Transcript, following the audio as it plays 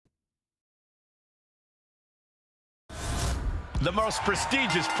The most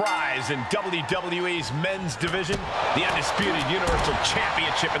prestigious prize in WWE's men's division, the Undisputed Universal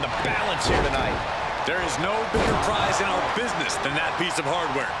Championship in the balance here tonight. There is no bigger prize in our business than that piece of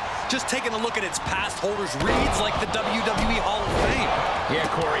hardware. Just taking a look at its past holders reads like the WWE Hall of Fame. Yeah,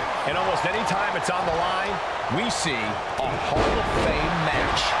 Corey, and almost any time it's on the line, we see a Hall of Fame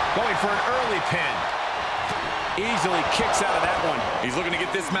match. Going for an early pin. Easily kicks out of that one. He's looking to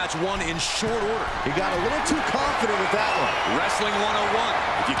get this match won in short order. He got a little too confident with that one. Wrestling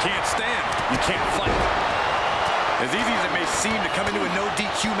 101. If you can't stand, you can't fight. As easy as it may seem to come into a no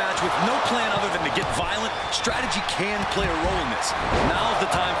DQ match with no plan other than to get violent, strategy can play a role in this. Now's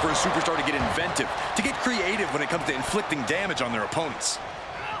the time for a superstar to get inventive, to get creative when it comes to inflicting damage on their opponents.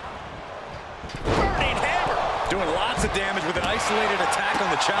 Burning hammer! Doing lots of damage with an isolated attack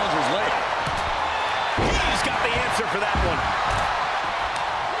on the challenger's leg. He's got the answer for that one.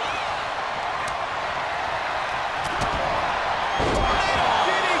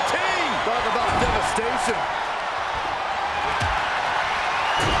 DDT! Talk about devastation.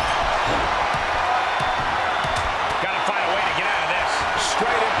 Gotta find a way to get out of this.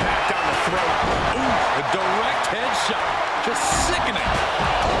 Straight impact on the throat. Ooh, a direct headshot. Just sickening.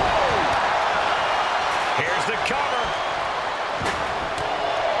 Oh. Here's the cover.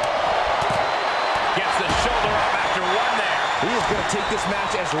 Gets the shoulder up after one there. He is going to take this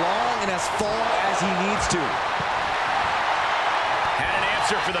match as long and as far as he needs to. Had an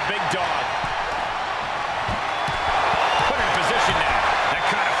answer for the big dog. Put in position now. That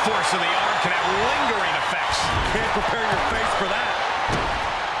kind of force in the arm can have lingering effects. Can't prepare your face for that.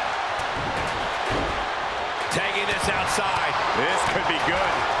 Tagging this outside. This could be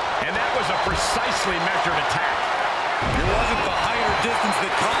good. And that was a precisely measured attack. It wasn't the height or distance that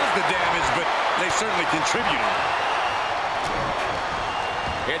caused the damage, but they certainly contributed.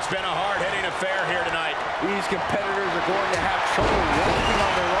 It's been a hard-hitting affair here tonight. These competitors are going to have trouble walking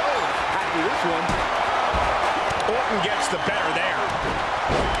on their own after this one. Orton gets the better there.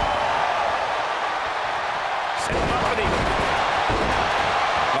 Set him up with him.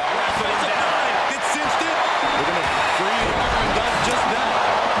 Wrestling him down. It's cinched it. We're going to free him and does just that.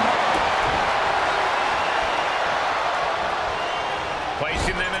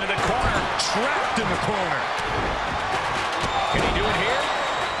 Placing them into the corner. Trapped in the corner. Can he do it here?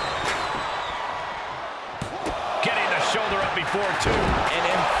 Getting the shoulder up before two. An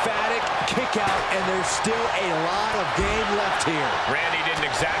emphatic kick out, and there's still a lot of game left here. Randy didn't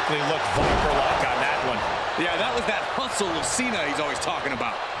exactly look Viper-like on that one. Yeah, that was that hustle of Cena he's always talking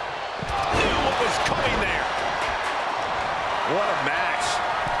about. Knew what was coming there. What a match.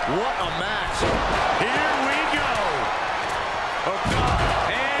 What a match. Here we go. Hooked up.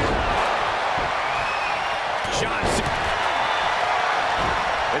 And John Cena.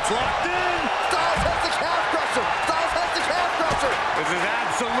 It's locked in. Styles has the calf crusher. Styles has the calf crusher. This is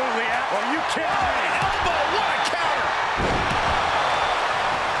absolutely... Are you kidding me? Elbow, what a counter.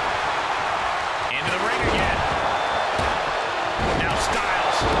 Into the ring again. Now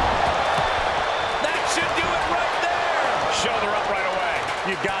Styles. That should do it right there. Shoulder up right away.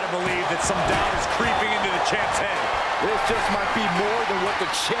 You gotta believe that some doubt is creeping into the champ's head. This just might be more than what the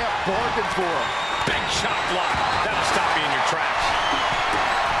champ bargained for. Big chop block. That'll stop you in your tracks.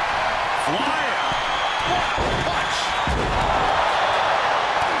 Flying. What a punch.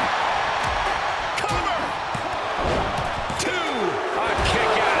 Cover. Two. A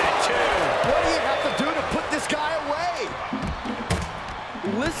kick out at two. What do you have to do to put this guy away?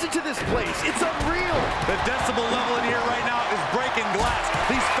 Listen to this place. It's unreal. The decibel level in here right now is breaking glass.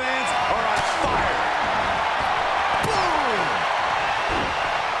 These fans are on fire. Boom!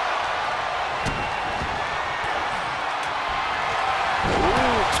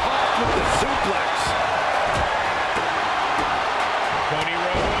 Ooh, topped with the suplex. Cody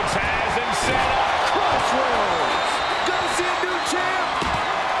Rhodes has him set up. Crossroads. Gonna see a new champ.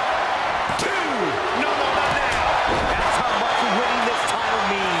 Two. No, not now. That's how much winning this title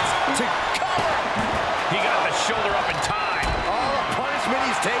means. To cover. He got the shoulder up in time. All the punishment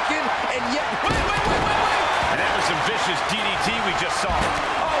he's taken, and yet... Wait. And that was some vicious DDT we just saw.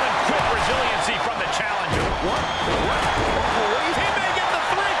 Oh, and quick resiliency from the challenger. What? He may get the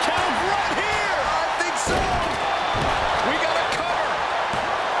 3 count right here. I think so. We got a cover.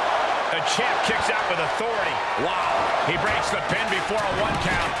 The champ kicks out with authority. Wow. He breaks the pin before a 1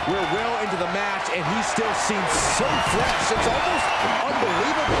 count. We're well into the match, and he still seems so fresh. It's almost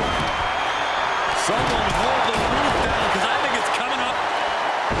unbelievable. Someone hold the roof down, because I think it's coming up.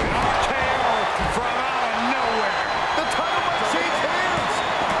 RKO from out of nowhere. The title might change hands.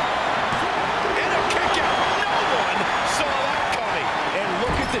 And a kick out. No one saw that coming. And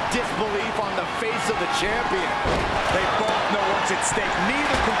look at the of disbelief on the face of the champion. They both know what's at stake.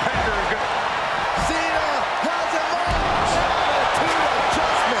 Neither competitor is good. Cena has him up. Attitude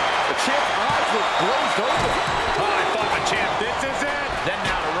adjustment. The champ's eyes look glazed over. Oh, I thought the champ, this is it. Then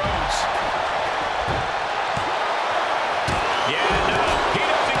now to Rhodes. Yeah, no, he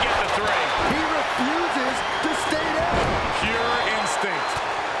doesn't get the three. He refuses to stay down. Pure instinct.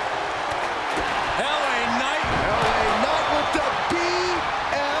 LA Knight. LA Knight with the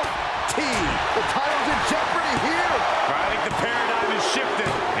BFT. The title's in jeopardy here. I think the paradigm is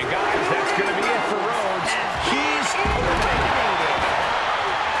shifted. And guys, that's going to be it for Rhodes. He's eliminated.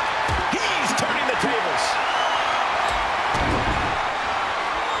 He's turning the tables.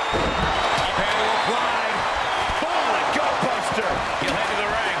 Up handle applied. Boom, a gut buster. He'll head to the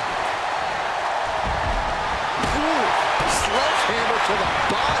ring. Ooh, sledgehammer to the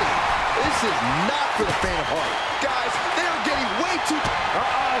body. This is not for the faint of heart. Guys, they are getting way too...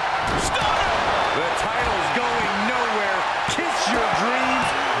 Uh-oh. Stunner! The title's going nowhere. Kiss your dreams.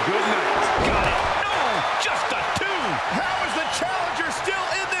 Good night. Got it. No, just a two. How is the challenger still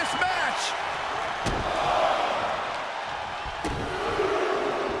in this match?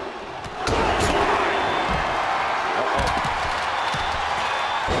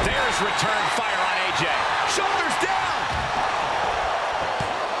 There's return fire on AJ. Shoulders down.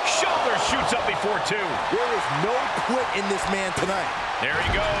 Shoulder shoots up before two. There is no quit in this man tonight. There he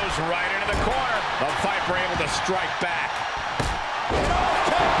goes, right into the corner. The Viper able to strike back.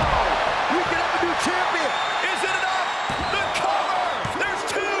 We can have a new champion. Is it enough? The cover. There's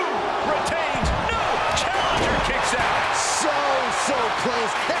two. Retains. No. Challenger kicks out. So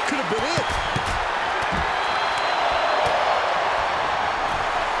close. That could have been it.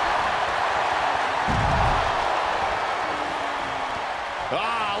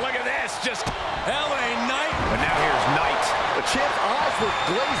 Ah, look at this. Just LA Knight. But now here's Knight. The champ's eyes look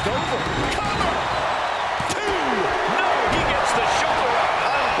glazed over. Cover. Two. No, he gets the shoulder up.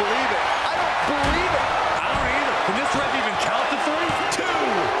 I don't believe it. I don't believe it. I don't either. Can this ref even count to three? Two.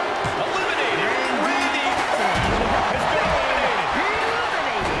 Eliminated. Randy has been eliminated.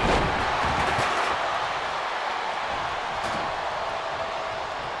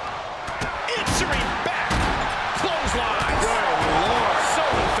 Answering back. Clothesline. Good Lord. So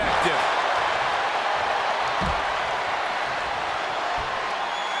effective.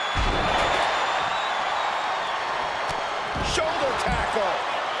 Shoulder tackle.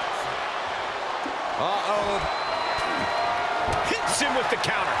 Uh-oh. Hits him with the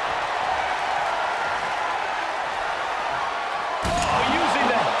counter. Oh, using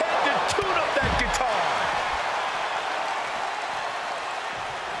the head to tune up that guitar.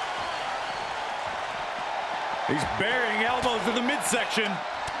 He's burying elbows in the midsection.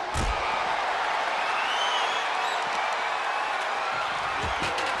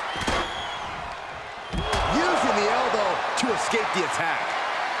 Using the elbow to escape the attack.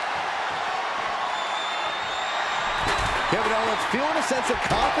 Kevin Owens feeling a sense of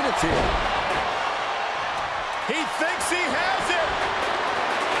confidence here. He thinks he has it.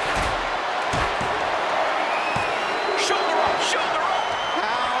 Shoulder up, shoulder up.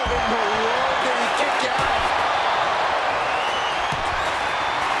 How in the world did he kick out?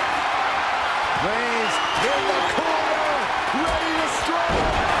 Reigns in the corner, ready to strike.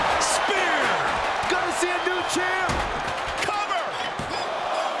 Spear. Gonna see a new champ. Cover.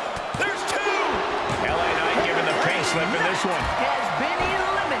 There's two. LA Knight giving the pink slip in this one. Has been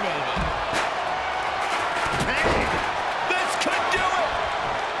eliminated. Bang. This could do it.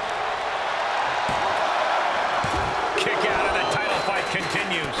 Kick out and the title fight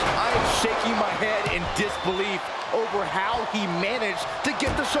continues. I'm shaking my head in disbelief over how he managed to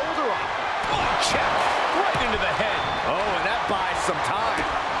get the shoulder up. Oh, check. Right into the head. Oh, and that buys some time.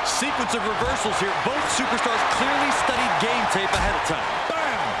 Sequence of reversals here. Both superstars clearly studied game tape ahead of time.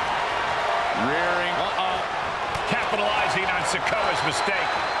 Bam. Rearing. Capitalizing on Sikoa's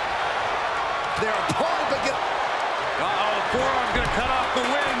mistake. Their opponent again. Uh-oh, the forearm's gonna cut off the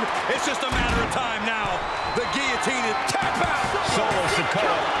wind. It's just a matter of time now. The guillotine is tap out. Solo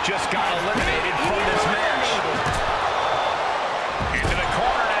Sikoa just got eliminated from this match. Into the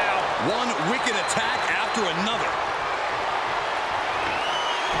corner now. One wicked attack after another.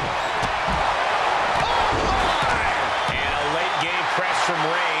 And a late game press from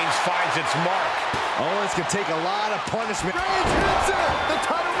Reigns finds its mark. Owens can take a lot of punishment. Reigns hits it. The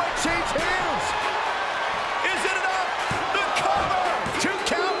title might change hands. Is it enough? The cover. 2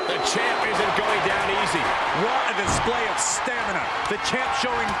 count. The champ isn't going down easy. What a display of stamina. The champ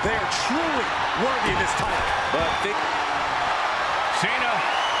showing they are truly worthy of this title. But Cena,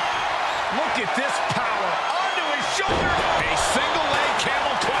 look at this power. Onto his shoulder. A single leg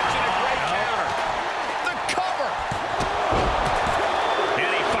camel clutch and a great counter. The cover.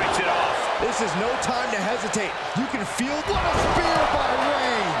 And he fights it off. This is no time to hesitate. You can feel what a spear by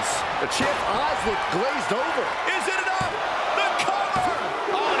Reigns. The champ's eyes look glazed over. Is it enough? The cover.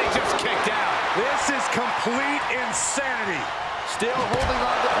 Oh, and he just kicked out. This is complete insanity. Still holding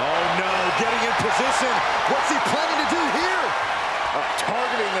on to... Oh, no. Getting in position. What's he planning to do here?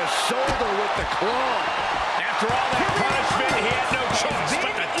 Targeting the shoulder with the claw. After all that punishment, he had no choice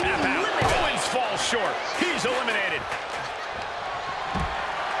but to tap out. Owens falls short. He's eliminated.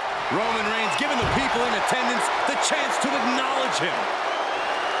 Roman Reigns giving the people in attendance the chance to acknowledge him.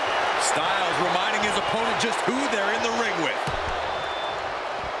 Styles reminding his opponent just who they're in the ring with.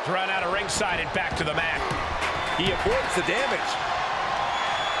 Thrown out of ringside and back to the mat. He avoids the damage.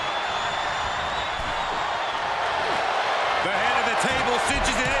 The head of the table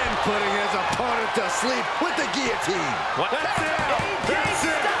cinches it in, Putting his opponent to sleep with the guillotine. What? That's it. That's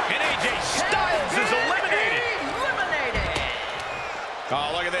it. And AJ Styles is eliminated.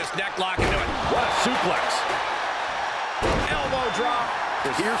 Oh, look at this neck lock into it. What a suplex. Elbow drop.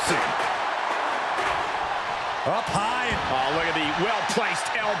 Piercing. up high. Oh, look at the well-placed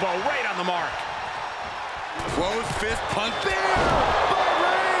elbow right on the mark. Closed fist punch. There by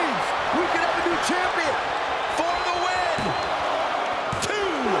Reigns. We can have a new champion for the win. 2.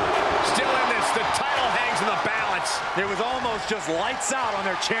 Still in this. The title hangs in the balance. It was almost just lights out on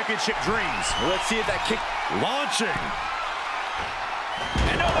their championship dreams. Let's see if that kick Launching.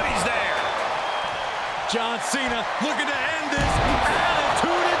 And nobody's there. John Cena looking to end this.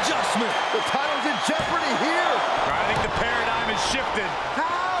 Attitude adjustment. The title's in jeopardy here. I think the paradigm has shifted.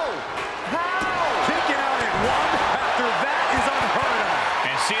 How? Kicking out at 1 after that is unheard of.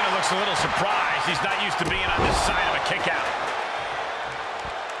 And Cena looks a little surprised. He's not used to being on this side of a kick out.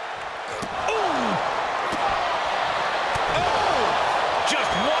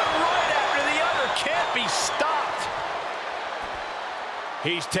 Just one right after the other. Can't be stopped.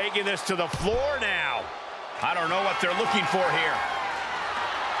 He's taking this to the floor now. I don't know what they're looking for here.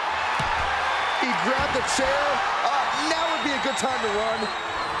 He grabbed the chair. Now would be a good time to run.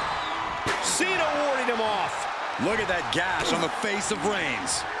 Cena warding him off. Look at that gash on the face of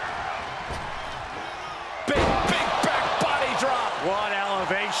Reigns. Big back body drop. What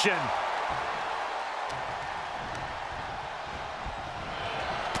elevation.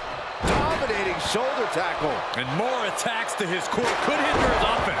 Dominating shoulder tackle. And more attacks to his core could hinder his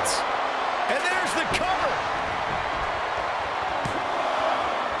offense. And there's the cover.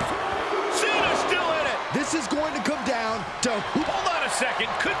 Cena's still in it. This is going to come down to who. Hold on a second.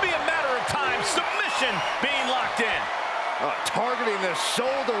 Could be a matter of time. Submission being locked in. Targeting the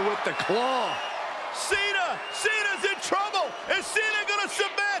shoulder with the claw. Cena's in trouble. Is Cena going to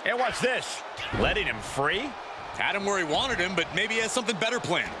submit? And watch this. Letting him free? Had him where he wanted him, but maybe he has something better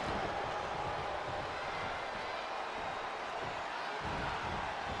planned.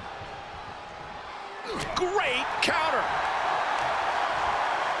 Great counter.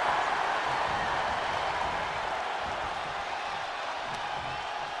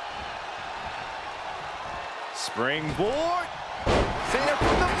 Springboard. Cena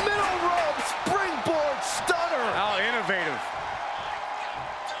from the middle rope. Springboard stunner. How innovative.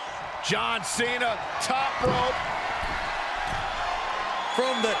 John Cena, top rope.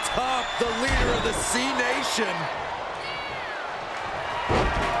 From the top, the leader of the C Nation.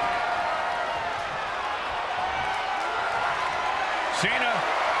 Cena,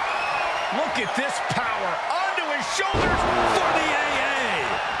 look at this power. Onto his shoulders for the AA.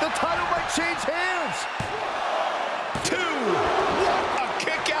 The title might change hands. 2. What a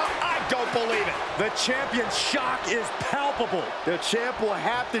kick out. I don't believe it. The champion's shock is palpable. The champ will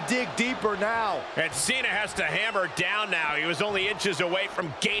have to dig deeper now. And Cena has to hammer down now. He was only inches away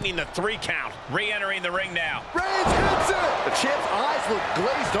from gaining the 3 count. Re-entering the ring now. Reigns hits it. The champ's eyes look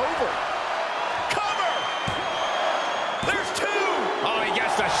glazed over. Cover. There's 2. Oh, he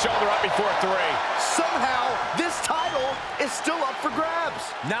gets the shoulder up before 3. Somehow, this title is still up for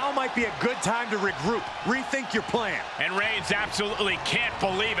grabs. Now might be a good time to regroup. Rethink your plan. And Reigns absolutely can't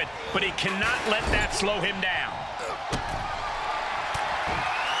believe it, but he cannot let that slow him down.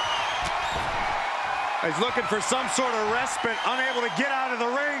 He's looking for some sort of respite, unable to get out of the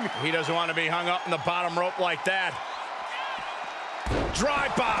ring. He doesn't want to be hung up in the bottom rope like that.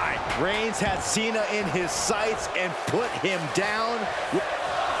 Drive by. Reigns had Cena in his sights and put him down.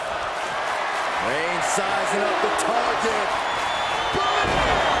 Reigns sizing up the target. Boom!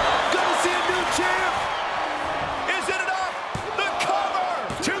 Gonna see a new champ. Is it enough? The cover.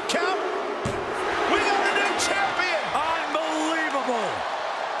 2 count. We got a new champion. Unbelievable.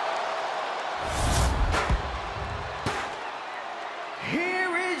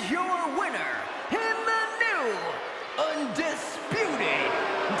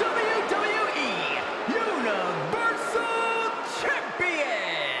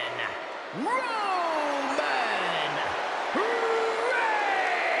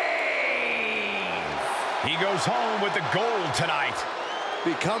 He goes home with the gold tonight.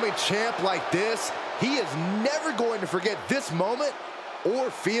 Becoming champ like this, he is never going to forget this moment or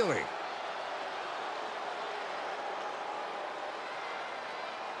feeling.